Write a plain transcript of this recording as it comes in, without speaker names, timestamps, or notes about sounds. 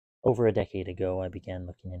Over a decade ago, I began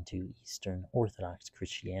looking into Eastern Orthodox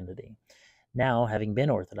Christianity. Now, having been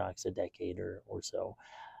Orthodox a decade or so,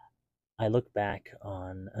 I look back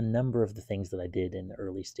on a number of the things that I did in the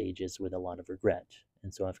early stages with a lot of regret.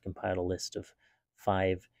 And so I've compiled a list of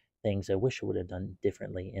 5 things I wish I would have done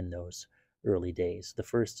differently in those early days. The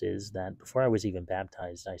first is that before I was even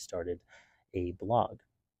baptized, I started a blog.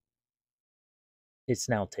 It's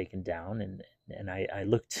now taken down, and I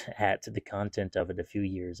looked at the content of it a few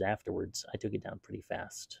years afterwards. I took it down pretty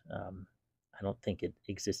fast. I don't think it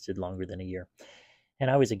existed longer than a year. And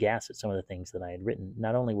I was aghast at some of the things that I had written.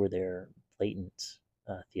 Not only were there blatant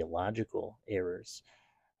theological errors,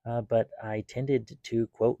 but I tended to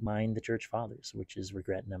quote mine the church fathers, which is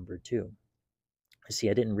regret number 2. You see,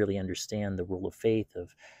 I didn't really understand the rule of faith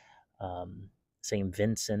of St.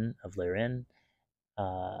 Vincent of Lerins,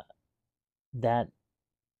 that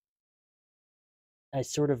I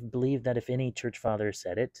sort of believe that if any church father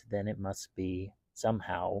said it, then it must be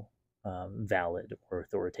somehow valid or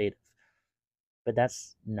authoritative. But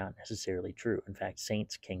that's not necessarily true. In fact,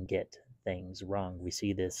 saints can get things wrong. We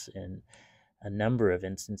see this in a number of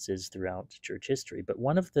instances throughout church history. But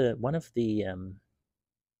one of the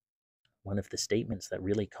statements that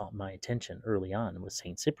really caught my attention early on was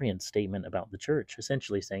Saint Cyprian's statement about the church,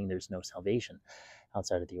 essentially saying there's no salvation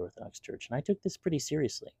outside of the Orthodox Church. And I took this pretty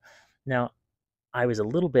seriously. Now, I was a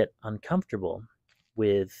little bit uncomfortable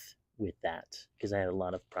with that because I had a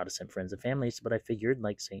lot of Protestant friends and families, but I figured,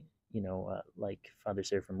 like Father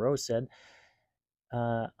Seraphim Rose said,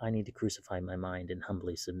 I need to crucify my mind and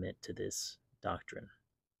humbly submit to this doctrine.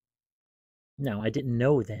 Now, I didn't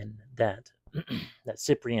know then that that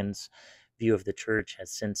Cyprian's view of the church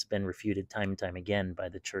has since been refuted time and time again by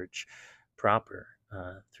the church proper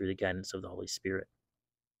through the guidance of the Holy Spirit.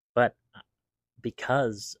 But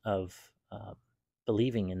because of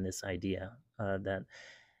believing in this idea that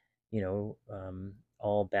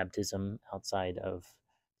all baptism outside of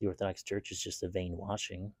the Orthodox Church is just a vain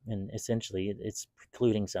washing, and essentially it's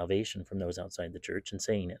precluding salvation from those outside the church and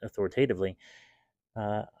saying it authoritatively,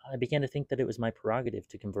 I began to think that it was my prerogative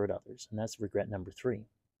to convert others, and that's regret number 3.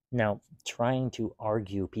 Now, trying to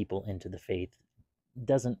argue people into the faith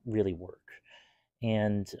doesn't really work.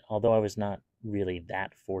 And although I was not really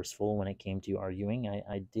that forceful when it came to arguing,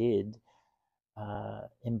 I did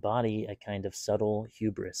embody a kind of subtle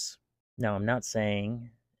hubris. Now, I'm not saying,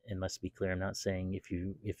 it must be clear, I'm not saying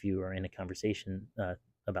if you are in a conversation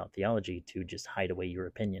about theology to just hide away your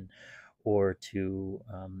opinion or to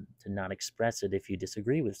not express it if you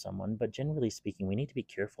disagree with someone. But generally speaking, we need to be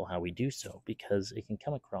careful how we do so because it can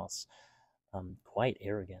come across quite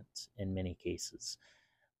arrogant in many cases.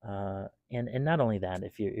 And not only that,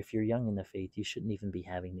 if you're young in the faith, you shouldn't even be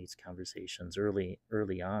having these conversations early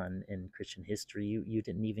on in Christian history. You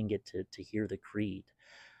didn't even get to hear the creed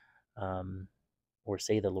or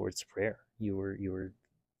say the Lord's Prayer. You were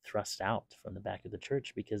thrust out from the back of the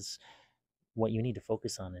church because what you need to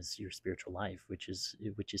focus on is your spiritual life, which is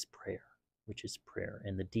prayer,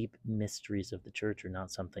 and the deep mysteries of the church are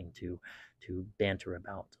not something to banter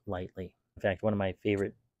about lightly. In fact, one of my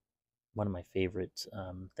favorite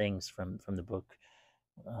things from the book,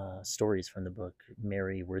 stories from the book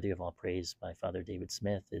Mary, Worthy of All Praise by Father David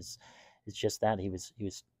Smith, is just that he was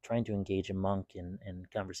trying to engage a monk in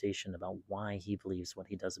conversation about why he believes what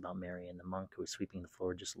he does about Mary, and the monk who was sweeping the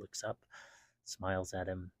floor just looks up, smiles at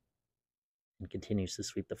him, and continues to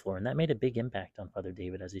sweep the floor. And that made a big impact on Father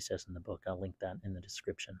David, as he says in the book. I'll link that in the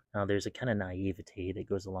description. Now, there's a kind of naivete that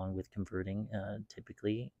goes along with converting.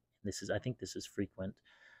 Typically, I think this is frequent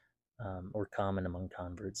or common among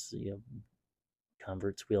converts.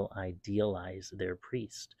 Converts will idealize their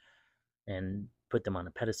priest and put them on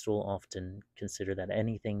a pedestal, often consider that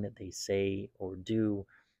anything that they say or do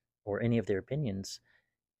or any of their opinions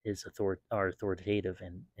are authoritative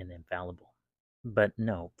and infallible. But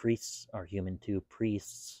no, priests are human too.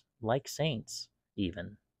 Priests, like saints,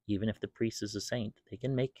 even if the priest is a saint, they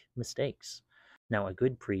can make mistakes. Now, a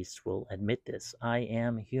good priest will admit this. I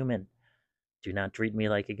am human. Do not treat me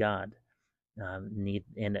like a god.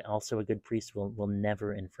 And also a good priest will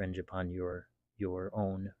never infringe upon your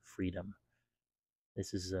own freedom.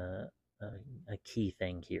 This is a key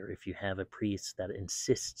thing here. If you have a priest that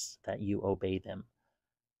insists that you obey them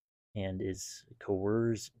and is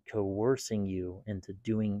coercing you into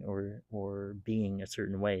doing or being a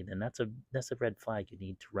certain way, then that's a red flag. You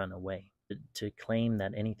need to run away. To claim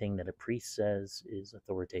that anything that a priest says is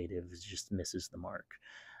authoritative just misses the mark.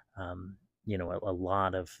 A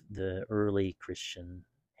lot of the early Christian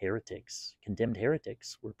condemned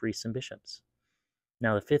heretics were priests and bishops.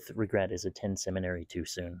 Now, the fifth regret is attend seminary too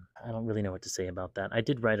soon. I don't really know what to say about that. I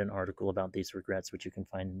did write an article about these regrets, which you can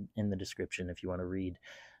find in the description if you want to read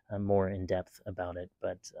more in depth about it.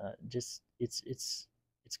 But just it's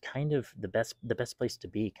kind of the best place to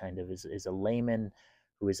be. Kind of is a layman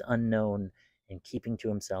who is unknown and keeping to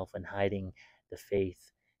himself and hiding the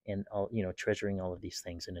faith and all, treasuring all of these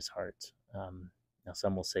things in his heart. Now,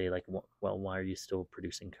 some will say like, well, why are you still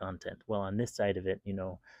producing content? Well, on this side of it,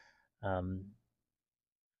 um,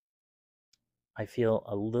 I feel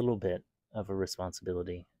a little bit of a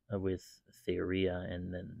responsibility with Theoria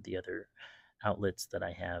and then the other outlets that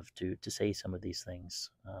I have to say some of these things,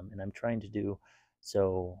 and I'm trying to do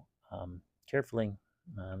so carefully.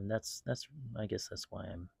 That's I guess that's why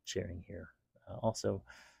I'm sharing here. Also,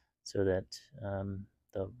 so that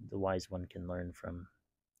the wise one can learn from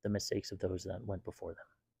the mistakes of those that went before them.